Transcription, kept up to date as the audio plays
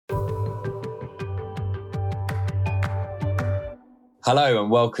Hello and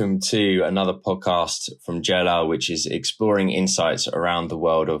welcome to another podcast from JLL, which is exploring insights around the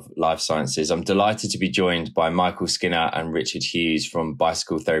world of life sciences. I'm delighted to be joined by Michael Skinner and Richard Hughes from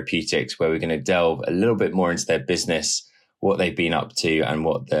Bicycle Therapeutics, where we're going to delve a little bit more into their business, what they've been up to, and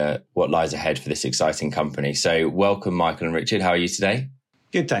what lies ahead for this exciting company. So welcome, Michael and Richard. How are you today?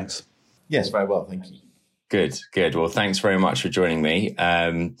 Good, thanks. Yes, very well, thank you. Good. Well, thanks very much for joining me.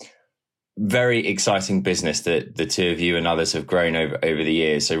 Very exciting business that the two of you and others have grown over the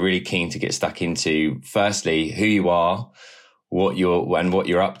years. So really keen to get stuck into, firstly, who you are, what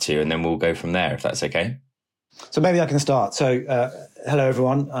you're up to, and then we'll go from there, if that's okay. So maybe I can start. So hello,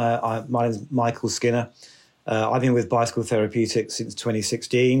 everyone. My name is Michael Skinner. I've been with Bicycle Therapeutics since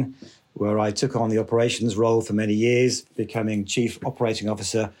 2016, where I took on the operations role for many years, becoming Chief Operating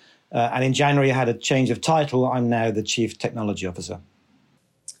Officer. And in January, I had a change of title. I'm now the Chief Technology Officer.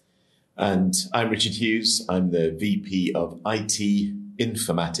 And I'm Richard Hughes. I'm the VP of IT,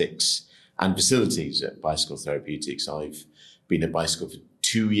 Informatics and Facilities at Bicycle Therapeutics. I've been at Bicycle for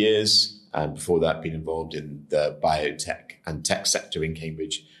 2 years, and before that been involved in the biotech and tech sector in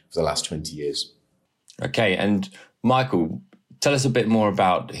Cambridge for the last 20 years. Okay, and Michael, tell us a bit more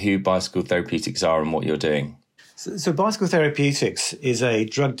about who Bicycle Therapeutics are and what you're doing. So Bicycle Therapeutics is a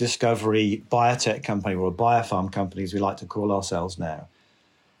drug discovery biotech company, or a biopharm company, as we like to call ourselves now.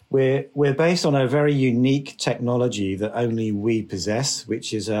 We're based on a very unique technology that only we possess,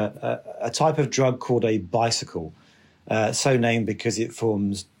 which is a type of drug called a bicycle, so named because it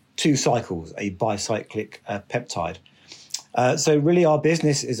forms 2 cycles, a bicyclic peptide. So really our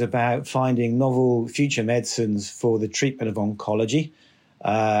business is about finding novel future medicines for the treatment of oncology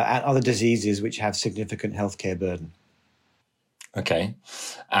and other diseases which have significant healthcare burden. Okay.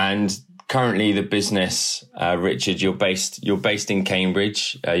 And currently the business, Richard, you're based in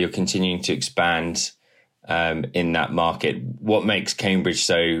Cambridge. You're continuing to expand in that market. What makes Cambridge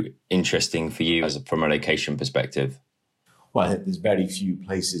so interesting for you from a location perspective? Well, I think there's very few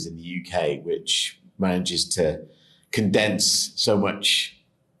places in the UK which manages to condense so much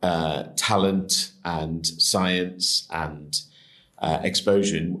talent and science and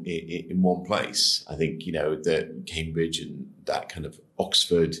exposure in one place. I think, that Cambridge and that kind of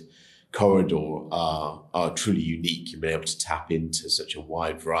Oxford corridor are truly unique in being able to tap into such a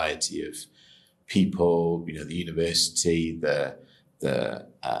wide variety of people, the university, the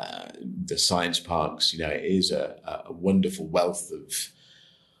science parks. It is a wonderful wealth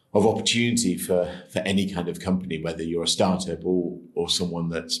of opportunity for any kind of company, whether you're a startup or someone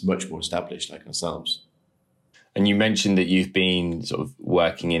that's much more established like ourselves. And you mentioned that you've been sort of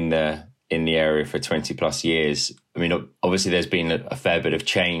working in the area for 20 plus years. I mean, obviously there's been a fair bit of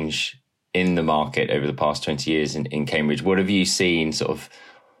change in the market over the past 20 years in Cambridge. What have you seen sort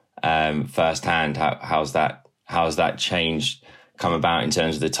of firsthand? How's that change come about in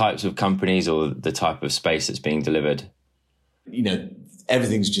terms of the types of companies or the type of space that's being delivered?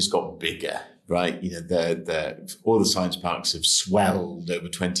 Everything's just got bigger, right? All the science parks have swelled over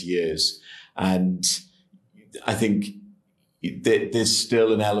 20 years. And I think there's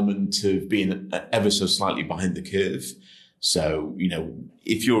still an element of being ever so slightly behind the curve. So,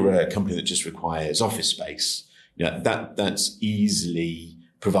 if you're a company that just requires office space, that's easily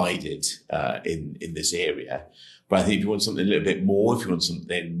provided in this area. But I think if you want something a little bit more, if you want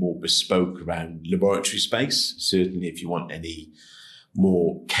something more bespoke around laboratory space, certainly if you want any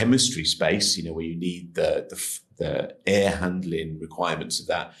more chemistry space, where you need the air handling requirements of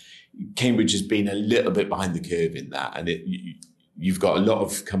that, Cambridge has been a little bit behind the curve in that. And you've got a lot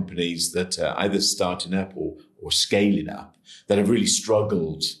of companies that are either starting up or scaling up that have really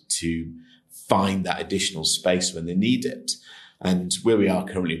struggled to find that additional space when they need it. And where we are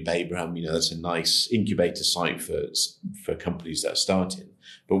currently in Babraham, that's a nice incubator site for companies that are starting.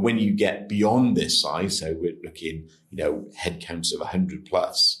 But when you get beyond this size, so we're looking, headcounts of 100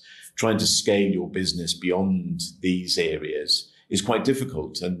 plus, trying to scale your business beyond these areas is quite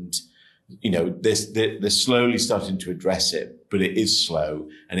difficult. And, they're slowly starting to address it, but it is slow.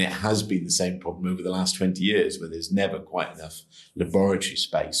 And it has been the same problem over the last 20 years, where there's never quite enough laboratory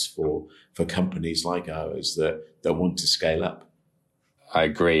space for companies like ours that want to scale up. I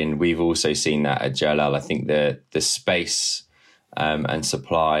agree. And we've also seen that at JLL. I think the space and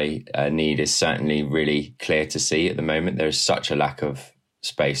supply need is certainly really clear to see at the moment. There is such a lack of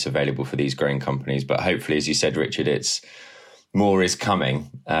space available for these growing companies. But hopefully, as you said, Richard, more is coming,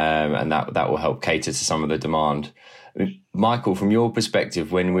 and that will help cater to some of the demand. Michael, from your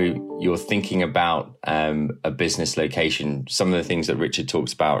perspective, when you're thinking about a business location, some of the things that Richard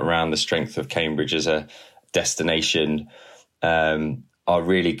talks about around the strength of Cambridge as a destination are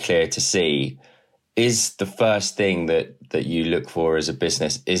really clear to see. is the first thing that you look for as a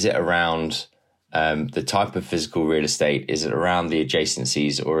business, is it around the type of physical real estate? Is it around the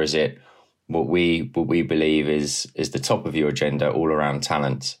adjacencies, or is it what we believe is the top of your agenda, all around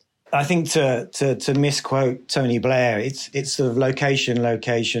talent? I think to misquote Tony Blair, it's sort of location.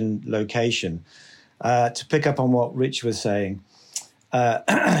 To pick up on what Rich was saying,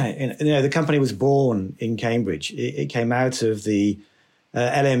 the company was born in Cambridge. It came out of the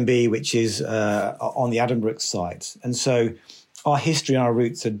LMB, which is on the Addenbrooke site, and so our history and our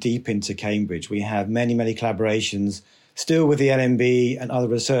roots are deep into Cambridge. We have many collaborations still with the LMB and other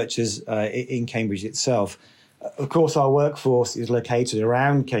researchers in Cambridge itself. Of course, our workforce is located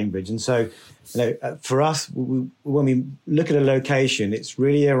around Cambridge. And so, for us, when we look at a location, it's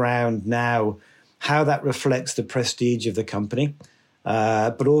really around now how that reflects the prestige of the company,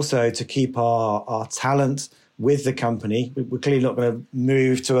 but also to keep our talent with the company. We're clearly not going to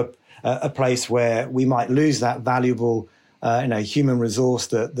move to a place where we might lose that valuable human resource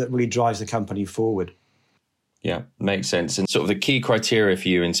that really drives the company forward. Yeah, makes sense. And sort of the key criteria for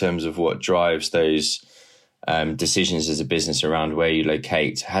you in terms of what drives those decisions as a business around where you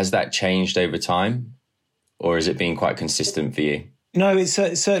locate, has that changed over time, or has it been quite consistent for you? No, it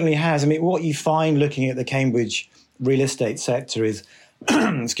certainly has. I mean, what you find looking at the Cambridge real estate sector is,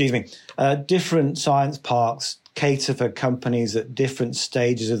 different science parks cater for companies at different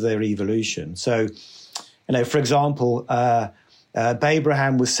stages of their evolution. So, for example,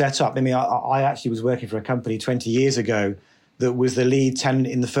 Babraham was set up. I mean, I actually was working for a company 20 years ago that was the lead tenant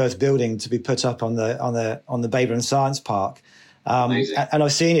in the first building to be put up on the Babraham Science Park. And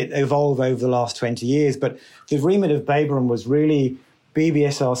I've seen it evolve over the last 20 years. But the remit of Babraham was really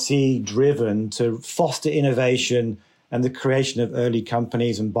BBSRC driven to foster innovation and the creation of early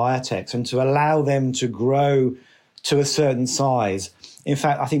companies and biotechs, and to allow them to grow to a certain size. In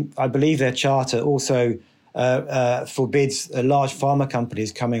fact, I believe their charter also forbids large pharma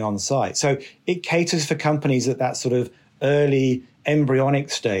companies coming on site. So it caters for companies at that sort of early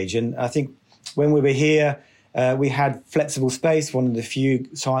embryonic stage. And I think when we were here, we had Flexible Space, one of the few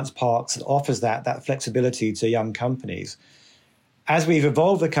science parks that offers that flexibility to young companies. As we've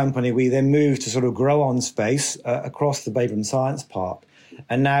evolved the company, we then moved to sort of grow on space across the Babraham Science Park.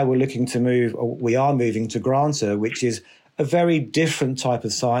 And now we are moving to Granta, which is a very different type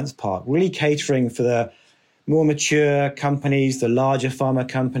of science park, really catering for the more mature companies, the larger pharma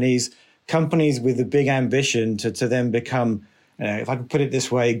companies with a big ambition to then become, if I could put it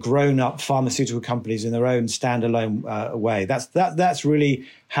this way, grown-up pharmaceutical companies in their own standalone way. That's really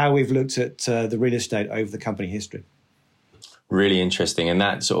how we've looked at the real estate over the company history. Really interesting. And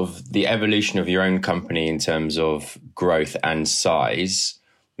that sort of the evolution of your own company in terms of growth and size,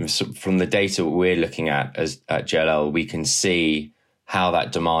 from the data we're looking at at JLL, we can see how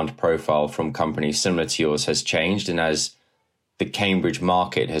that demand profile from companies similar to yours has changed. And as the Cambridge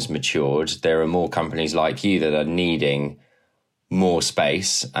market has matured, there are more companies like you that are needing more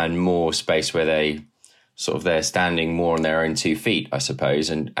space, and more space where they're standing more on their own 2 feet, I suppose,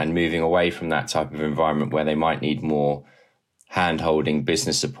 and moving away from that type of environment where they might need more hand-holding,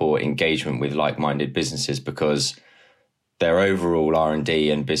 business support, engagement with like-minded businesses, because their overall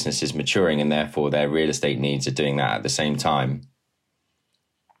R&D and business is maturing, and therefore their real estate needs are doing that at the same time.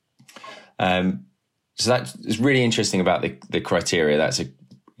 So that's really interesting about the criteria. That's a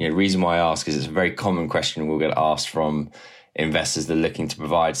reason why I ask is it's a very common question we'll get asked from investors that are looking to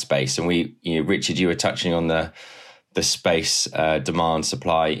provide space. And Richard, you were touching on the space demand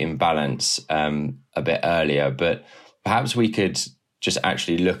supply imbalance a bit earlier, but perhaps we could just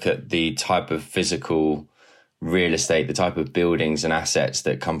actually look at the type of physical real estate, the type of buildings and assets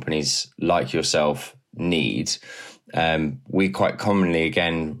that companies like yourself need. We quite commonly,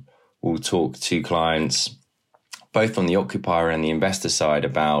 again, will talk to clients, both on the occupier and the investor side,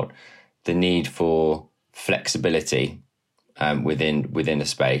 about the need for flexibility within a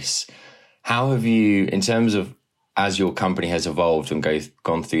space. How have you, in terms of as your company has evolved and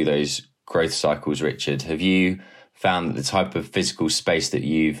gone through those growth cycles, Richard, have you found that the type of physical space that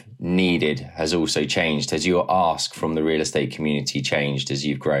you've needed has also changed? Has your ask from the real estate community changed as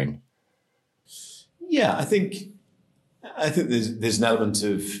you've grown? Yeah, I think there's an element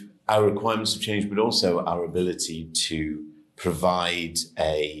of our requirements have changed, but also our ability to provide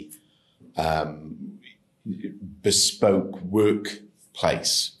a bespoke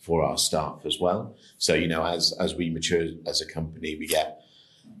workplace for our staff as well. So, as we mature as a company, we get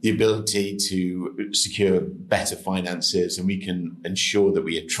the ability to secure better finances, and we can ensure that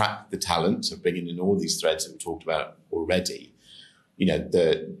we attract the talent. So bringing in all these threads that we talked about already,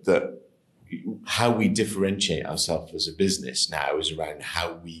 how we differentiate ourselves as a business now is around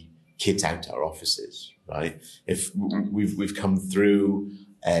how we kit out our offices, right? If we've come through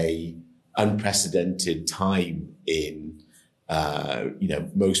a unprecedented time in,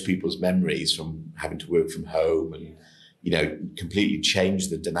 most people's memories from having to work from home and, completely change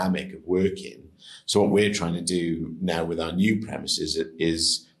the dynamic of working. So what we're trying to do now with our new premises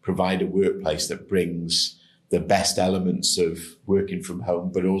is provide a workplace that brings the best elements of working from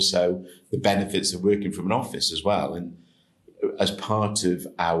home, but also the benefits of working from an office as well. And as part of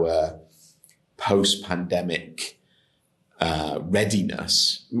our post-pandemic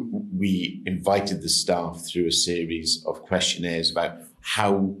readiness, we invited the staff through a series of questionnaires about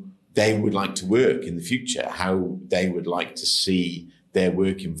how they would like to work in the future, how they would like to see their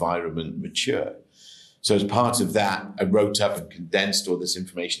work environment mature. So as part of that, I wrote up and condensed all this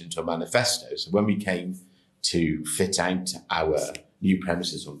information into a manifesto. So when we came to fit out our new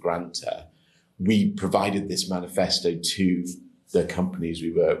premises on Granta, we provided this manifesto to the companies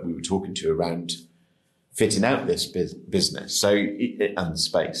we were talking to around fitting out this business, and the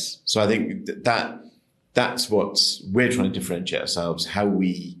space. So I think that's what we're trying to differentiate ourselves, how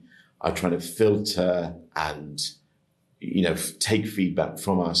we are trying to filter and, take feedback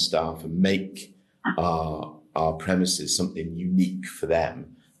from our staff and make our premises something unique for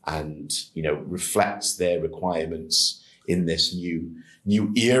them and, reflects their requirements in this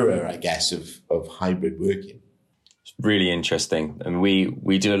new era, I guess, of hybrid working. It's really interesting. And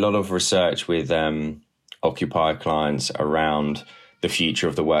we do a lot of research with occupier clients around the future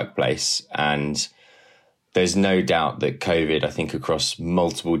of the workplace. And there's no doubt that COVID, I think, across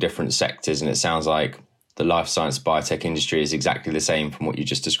multiple different sectors, and it sounds like the life science biotech industry is exactly the same from what you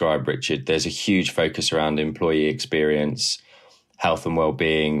just described, Richard. There's a huge focus around employee experience, health and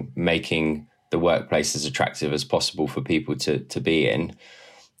well-being, making the workplace as attractive as possible for people to be in.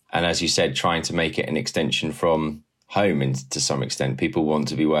 And as you said, trying to make it an extension from home, and to some extent, people want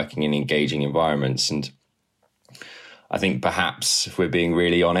to be working in engaging environments. And I think perhaps, if we're being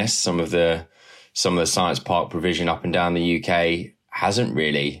really honest, some of the science park provision up and down the UK hasn't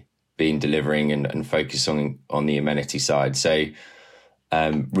really been delivering and focusing on the amenity side. So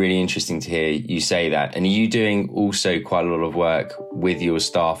really interesting to hear you say that. And are you doing also quite a lot of work with your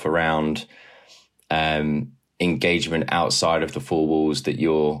staff around engagement outside of the four walls that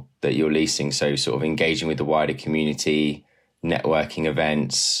you're leasing? So sort of engaging with the wider community, networking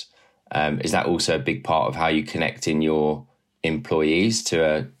events. Is that also a big part of how you connect in your employees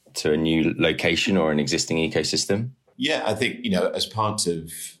to a new location or an existing ecosystem? Yeah, I think, as part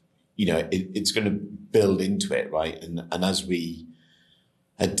of, it's going to build into it, right? And as we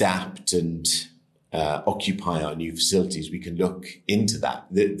adapt and occupy our new facilities, we can look into that.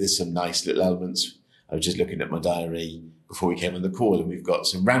 There's some nice little elements. I was just looking at my diary before we came on the call, and we've got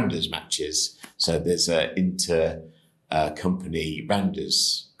some rounders matches. So there's a inter-company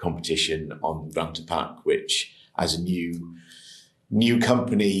rounders competition on Granta Park, which as a new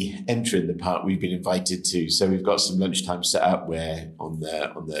company entering the park, we've been invited to. So we've got some lunchtime set up where on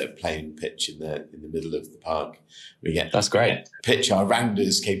the playing pitch in the middle of the park, we get that's great. Pitch our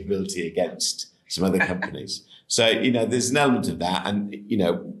rounders capability against some other companies. So there's an element of that, and in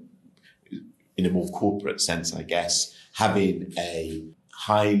a more corporate sense, I guess, having a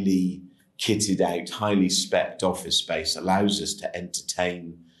highly kitted out, highly spec'd office space allows us to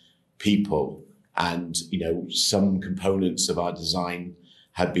entertain people. And, some components of our design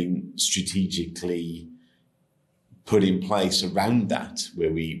have been strategically put in place around that,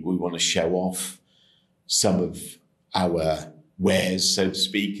 where we want to show off some of our wares, so to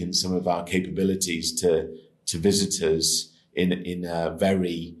speak, and some of our capabilities to visitors in a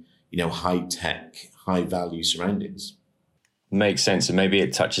very, high-tech, high-value surroundings. Makes sense. And maybe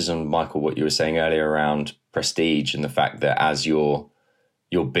it touches on, Michael, what you were saying earlier around prestige and the fact that as your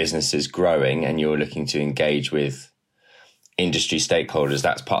business is growing and you're looking to engage with industry stakeholders,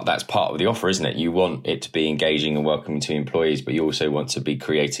 that's part of the offer, isn't it? You want it to be engaging and welcoming to employees, but you also want to be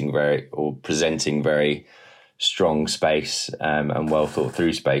presenting very strong space and well thought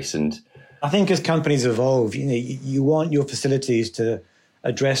through space. And I think as companies evolve, you want your facilities to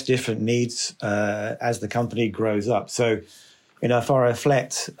address different needs as the company grows up. So, if I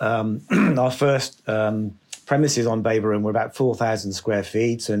reflect, our first premises on Baberham were about 4,000 square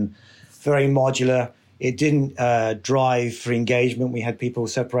feet and very modular. It didn't drive for engagement. We had people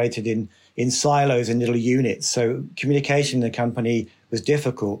separated in silos in little units. So communication in the company was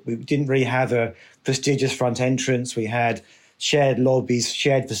difficult. We didn't really have a prestigious front entrance. We had shared lobbies,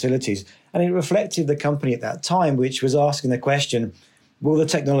 shared facilities. And it reflected the company at that time, which was asking the question, will the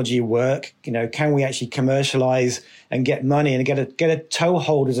technology work? Can we actually commercialize and get money and get a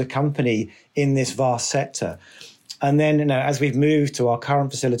toehold as a company in this vast sector? And then, as we've moved to our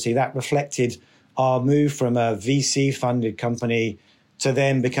current facility, that reflected our move from a VC-funded company to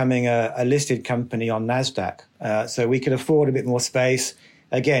then becoming a listed company on NASDAQ. So we could afford a bit more space.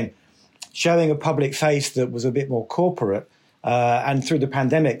 Again, showing a public face that was a bit more corporate. And through the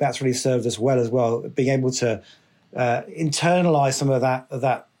pandemic, that's really served us well, being able to internalize some of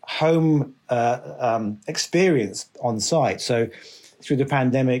that home experience on site. So through the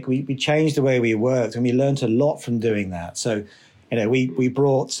pandemic, we changed the way we worked, and we learned a lot from doing that. So, we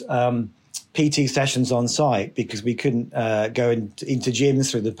brought PT sessions on site because we couldn't go into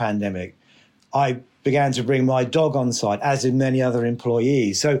gyms through the pandemic. I began to bring my dog on site, as did many other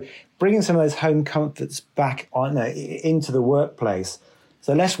employees. So bringing some of those home comforts back into the workplace.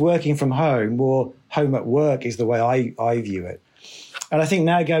 So less working from home, more home at work is the way I view it. And I think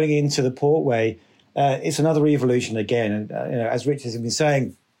now going into the Portway, it's another evolution again. And as Richard has been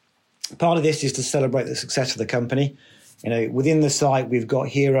saying, part of this is to celebrate the success of the company. Within the site, we've got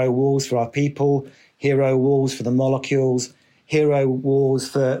hero walls for our people, hero walls for the molecules, hero walls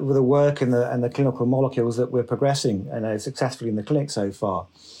for the work and the clinical molecules that we're progressing successfully in the clinic so far.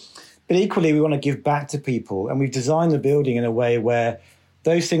 But equally, we want to give back to people, and we've designed the building in a way where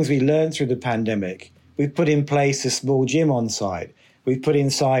those things we learned through the pandemic, we've put in place a small gym on site. We've put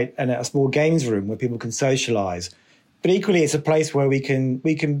inside a small games room where people can socialise. But equally, it's a place where we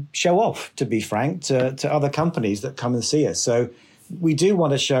can show off, to be frank, to other companies that come and see us. So we do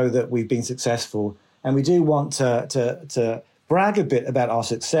want to show that we've been successful, and we do want to brag a bit about our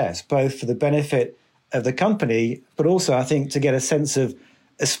success, both for the benefit of the company, but also, I think, to get a sense of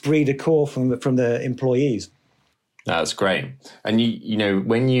esprit de corps from the employees. That's great. And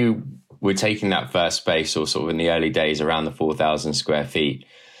when you were taking that first space, or sort of in the early days around the 4,000 square feet,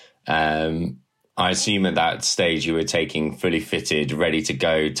 I assume at that stage you were taking fully fitted, ready to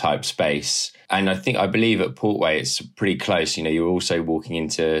go type space. And I believe at Portway it's pretty close. You're also walking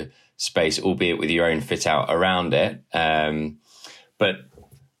into space, albeit with your own fit out around it. But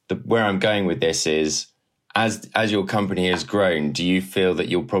where I'm going with this is, as your company has grown, do you feel that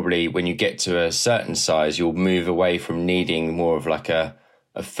you'll probably, when you get to a certain size, you'll move away from needing more of like a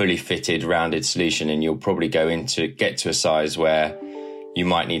fully fitted, rounded solution, and you'll probably get to a size where you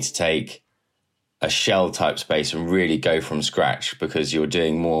might need to take a shell type space and really go from scratch because you're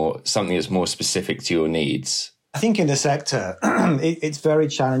doing something that's more specific to your needs? I think in the sector, it's very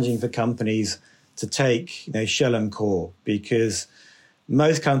challenging for companies to take shell and core, because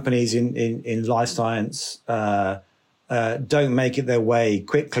most companies in life science don't make it their way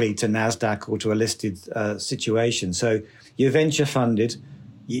quickly to NASDAQ or to a listed situation. So you're venture funded.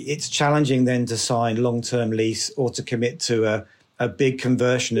 It's challenging then to sign long-term lease or to commit to a big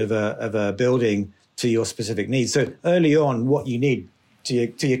conversion of a building to your specific needs. So early on, what you need,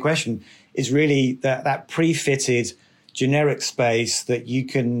 to your question, is really that pre-fitted generic space that you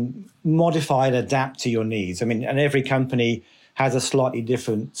can modify and adapt to your needs. And every company has a slightly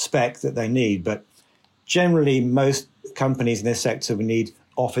different spec that they need, but generally most companies in this sector will need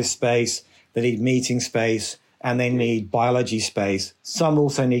office space, they need meeting space, and they need biology space. Some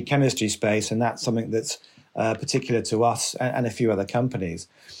also need chemistry space, and that's something that's particular to us and a few other companies.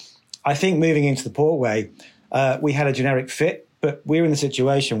 I think moving into the Portway, we had a generic fit, but we're in a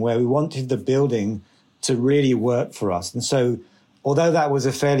situation where we wanted the building to really work for us. And so although that was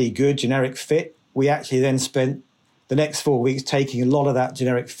a fairly good generic fit, we actually then spent the next 4 weeks taking a lot of that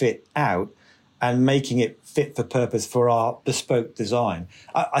generic fit out and making it fit for purpose for our bespoke design.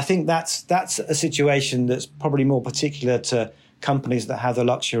 I think that's a situation that's probably more particular to companies that have the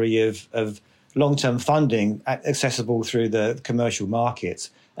luxury of long-term funding accessible through the commercial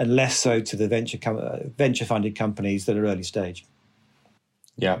markets, and less so to the venture-funded companies that are early stage.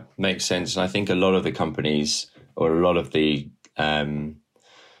 Yeah, makes sense. And I think a lot of the companies, or a lot of the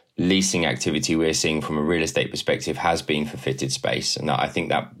leasing activity we're seeing from a real estate perspective has been for fitted space. And I think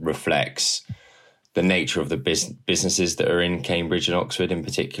that reflects the nature of the businesses that are in Cambridge and Oxford in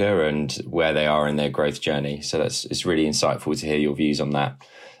particular, and where they are in their growth journey. So it's really insightful to hear your views on that.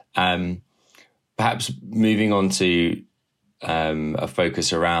 Perhaps moving on to a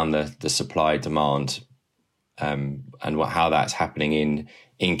focus around the supply demand and how that's happening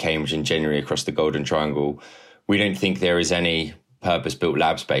in Cambridge and generally across the Golden Triangle. We don't think there is any purpose-built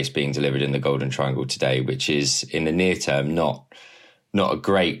lab space being delivered in the Golden Triangle today, which is in the near term not a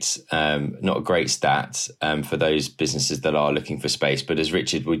great stat for those businesses that are looking for space. But as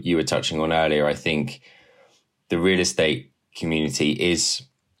Richard, you were touching on earlier, I think the real estate community is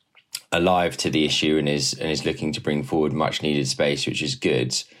alive to the issue and is looking to bring forward much needed space, which is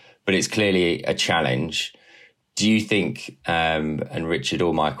good. But it's clearly a challenge. Do you think, and Richard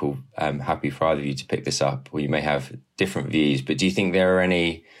or Michael, happy for either of you to pick this up, or you may have different views, but do you think there are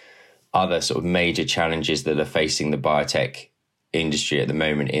any other sort of major challenges that are facing the biotech industry at the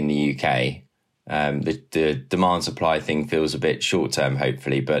moment in the UK? The demand supply thing feels a bit short term,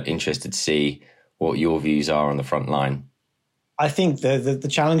 hopefully, but interested to see what your views are on the front line. I think the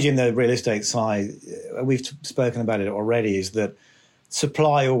challenge in the real estate side, we've spoken about it already, is that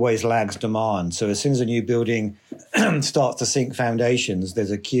supply always lags demand. So as soon as a new building starts to sink foundations,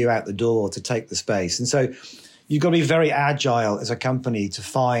 there's a queue out the door to take the space. And so you've got to be very agile as a company to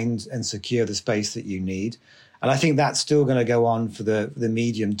find and secure the space that you need. And I think that's still going to go on for the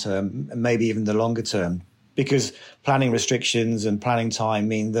medium term, and maybe even the longer term, because planning restrictions and planning time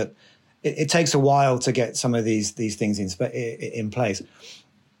mean that it takes a while to get some of these things in place.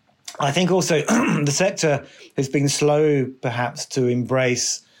 I think also the sector has been slow, perhaps, to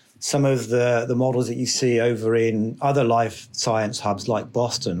embrace some of the models that you see over in other life science hubs like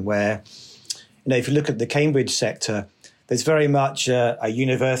Boston, where, if you look at the Cambridge sector, there's very much a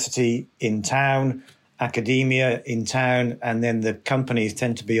university in town, academia in town, and then the companies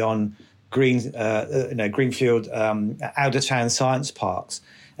tend to be on greenfield, out of town science parks.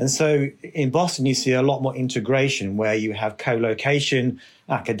 And so in Boston, you see a lot more integration where you have co-location,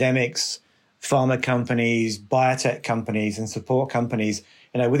 academics, pharma companies, biotech companies, and support companies,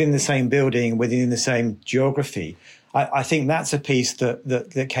 within the same building, within the same geography. I think that's a piece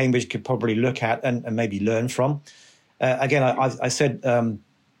that Cambridge could probably look at and maybe learn from. Again, I said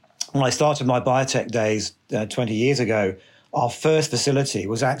when I started my biotech days 20 years ago, our first facility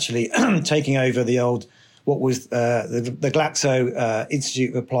was actually taking over the old, what was the Glaxo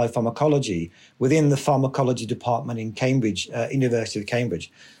Institute of Applied Pharmacology within the pharmacology department in Cambridge, University of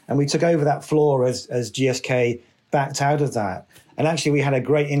Cambridge. And we took over that floor as GSK backed out of that. And actually we had a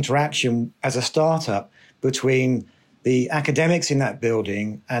great interaction as a startup between the academics in that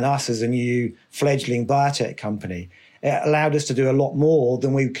building and us as a new fledgling biotech company. It allowed us to do a lot more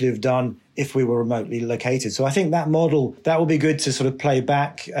than we could have done if we were remotely located. So I think that model, that would be good to sort of play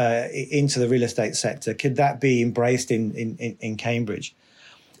back into the real estate sector. Could that be embraced in Cambridge?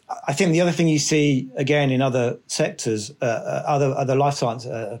 I think the other thing you see, again, in other sectors, other life science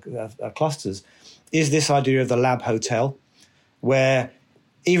clusters, is this idea of the lab hotel, where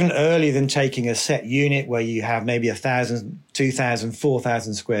even earlier than taking a set unit where you have maybe 1,000, 2,000,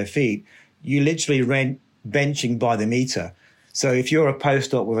 4,000 square feet, you literally rent benching by the meter. So if you're a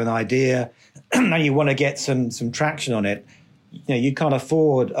postdoc with an idea and you want to get some traction on it, you can't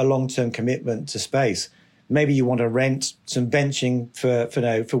afford a long-term commitment to space. Maybe you want to rent some benching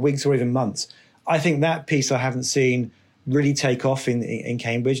for weeks or even months. I think that piece I haven't seen really take off in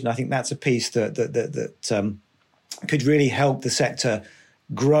Cambridge, and I think that's a piece that could really help the sector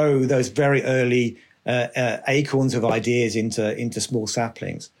grow those very early acorns of ideas into small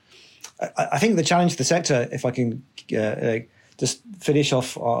saplings. I think the challenge for the sector, if I can just finish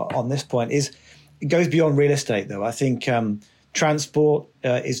off on this point, is it goes beyond real estate, though. I think transport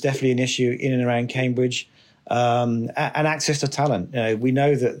is definitely an issue in and around Cambridge, and access to talent. We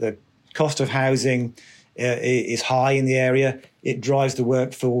know that the cost of housing is high in the area. It drives the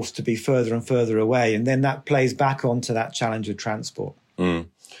workforce to be further and further away, and then that plays back onto that challenge of transport. Mm.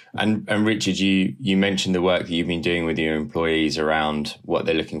 And Richard, you mentioned the work that you've been doing with your employees around what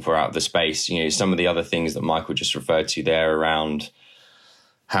they're looking for out of the space. Some of the other things that Michael just referred to there around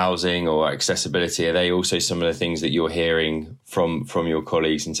housing or accessibility, are they also some of the things that you're hearing from your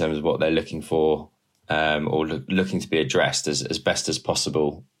colleagues in terms of what they're looking for or looking to be addressed as best as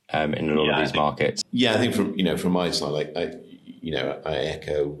possible in a lot of these markets? Yeah, I think from my side, I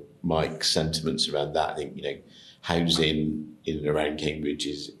echo Mike's sentiments around that. I think housing in and around Cambridge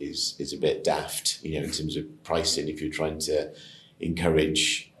is a bit daft, in terms of pricing. If you're trying to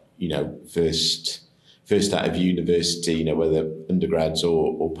encourage, first out of university, whether undergrads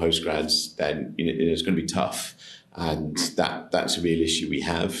or postgrads, then it's going to be tough, and that's a real issue we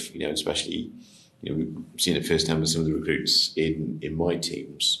have. Especially, we've seen it firsthand with some of the recruits in my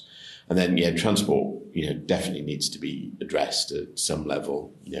teams. And then, transport, definitely needs to be addressed at some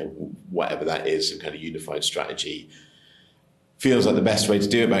level, whatever that is, some kind of unified strategy. Feels like the best way to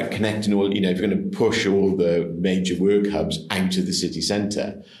do it, about connecting all, if you're going to push all the major work hubs out of the city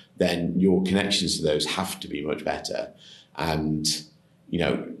centre, then your connections to those have to be much better. And,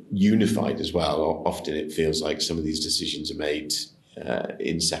 unified as well. Often it feels like some of these decisions are made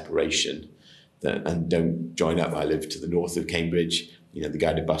in separation and don't join up. I live to the north of Cambridge. The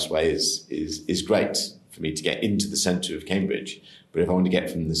guided busway is great for me to get into the centre of Cambridge. But if I want to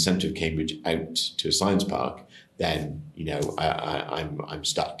get from the centre of Cambridge out to a science park, then I'm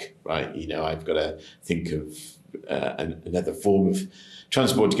stuck, right? I've got to think of another form of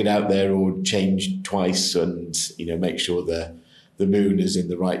transport to get out there, or change twice and make sure the moon is in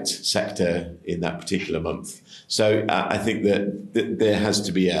the right sector in that particular month. So I think that there has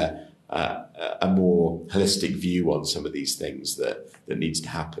to be a more holistic view on some of these things that needs to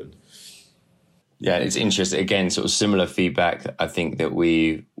happen. Yeah, it's interesting. Again, sort of similar feedback I think that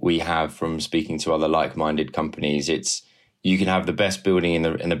we have from speaking to other like-minded companies. It's, you can have the best building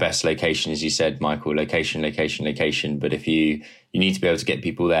in the best location, as you said, Michael, location. But if you need to be able to get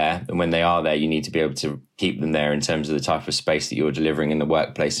people there, and when they are there, you need to be able to keep them there in terms of the type of space that you're delivering in the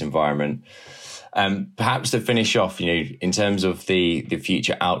workplace environment. Perhaps to finish off, in terms of the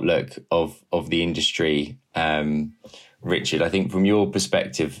future outlook of the industry, Richard, I think from your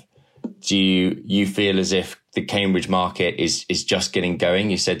perspective, do you feel as if the Cambridge market is just getting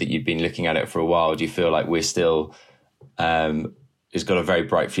going? You said that you've been looking at it for a while. Do you feel like we're still it's got a very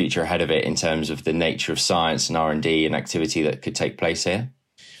bright future ahead of it in terms of the nature of science and R&D and activity that could take place here?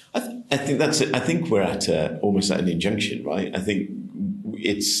 I think that's it. I think we're at almost at an injunction, right? I think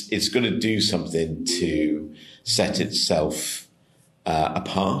it's going to do something to set itself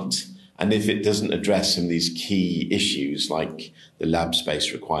apart. And if it doesn't address some of these key issues like the lab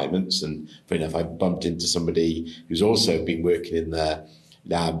space requirements, and fair enough, I bumped into somebody who's also been working in the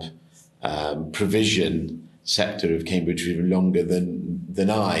lab provision sector of Cambridge for even longer than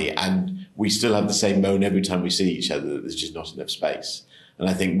I, and we still have the same moan every time we see each other that there's just not enough space. And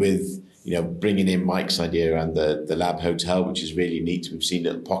I think with bringing in Mike's idea around the lab hotel, which is really neat, we've seen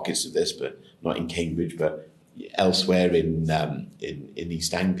little pockets of this, but not in Cambridge, but elsewhere in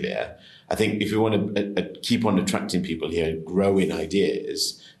East Anglia. I think if we want to keep on attracting people here and growing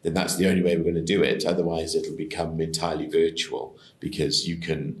ideas, then that's the only way we're going to do it. Otherwise, it'll become entirely virtual, because you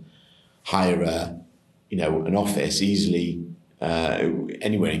can hire an office easily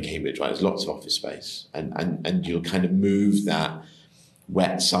anywhere in Cambridge, right? There's lots of office space, and you'll kind of move that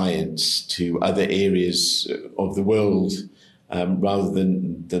wet science to other areas of the world rather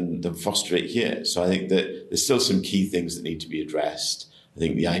than foster it here. So I think that there's still some key things that need to be addressed. I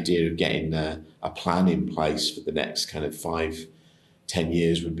think the idea of getting a plan in place for the next kind of 5-10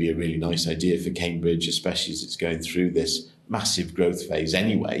 years would be a really nice idea for Cambridge, especially as it's going through this massive growth phase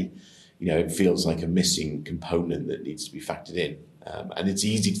anyway. It feels like a missing component that needs to be factored in. And it's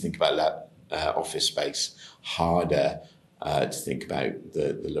easy to think about that office space, harder to think about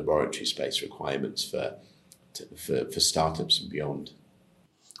the laboratory space requirements for startups and beyond.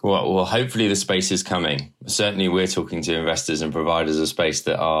 Well, hopefully the space is coming. Certainly we're talking to investors and providers of space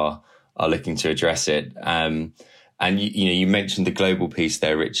that are looking to address it. And you mentioned the global piece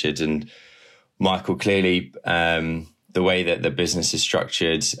there, Richard, and Michael, clearly the way that the business is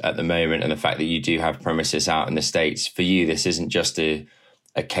structured at the moment and the fact that you do have premises out in the States, for you, this isn't just a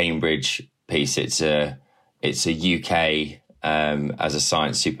Cambridge piece. It's a UK as a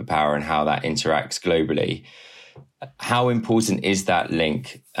science superpower and how that interacts globally. How important is that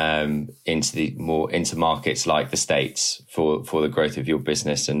link into markets like the States for the growth of your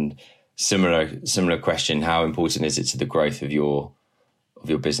business? And similar question: how important is it to the growth of your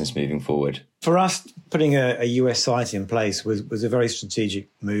business moving forward? For us, putting a US site in place was a very strategic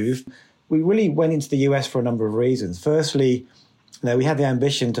move. We really went into the US for a number of reasons. Firstly, we had the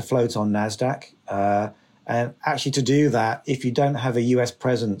ambition to float on NASDAQ. And actually to do that, if you don't have a US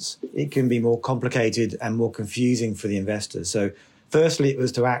presence, it can be more complicated and more confusing for the investors. So firstly, it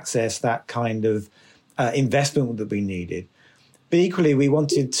was to access that kind of investment that we needed. But equally, we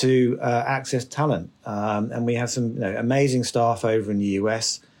wanted to access talent. And we have some amazing staff over in the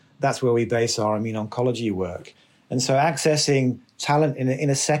US. That's where we base our immuno-oncology work. And so accessing talent in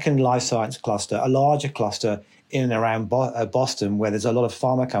a second life science cluster, a larger cluster in and around Boston, where there's a lot of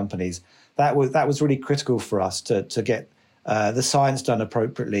pharma companies, that was really critical for us to get the science done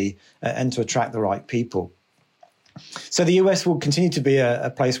appropriately and to attract the right people. So the US will continue to be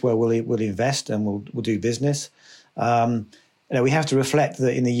a place where we'll invest and we'll do business. We have to reflect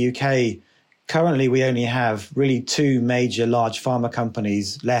that in the UK, currently we only have really two major large pharma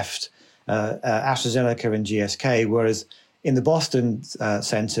companies left, AstraZeneca and GSK, whereas in the Boston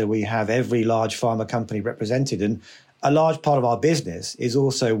Centre, we have every large pharma company represented. And a large part of our business is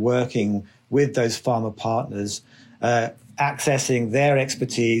also working with those pharma partners, accessing their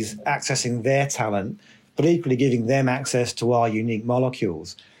expertise, accessing their talent, but equally giving them access to our unique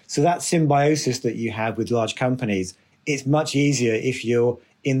molecules. So that symbiosis that you have with large companies, it's much easier if you're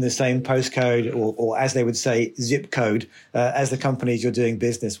in the same postcode or as they would say, zip code, as the companies you're doing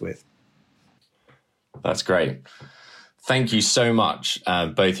business with. That's great. Thank you so much,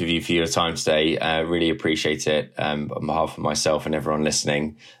 both of you, for your time today. Really appreciate it on behalf of myself and everyone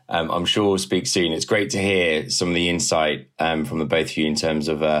listening. I'm sure we'll speak soon. It's great to hear some of the insight from the both of you in terms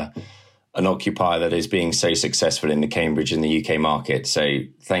of an occupier that is being so successful in the Cambridge and the UK market. So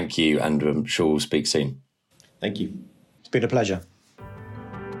thank you, and I'm sure we'll speak soon. Thank you. It's been a pleasure.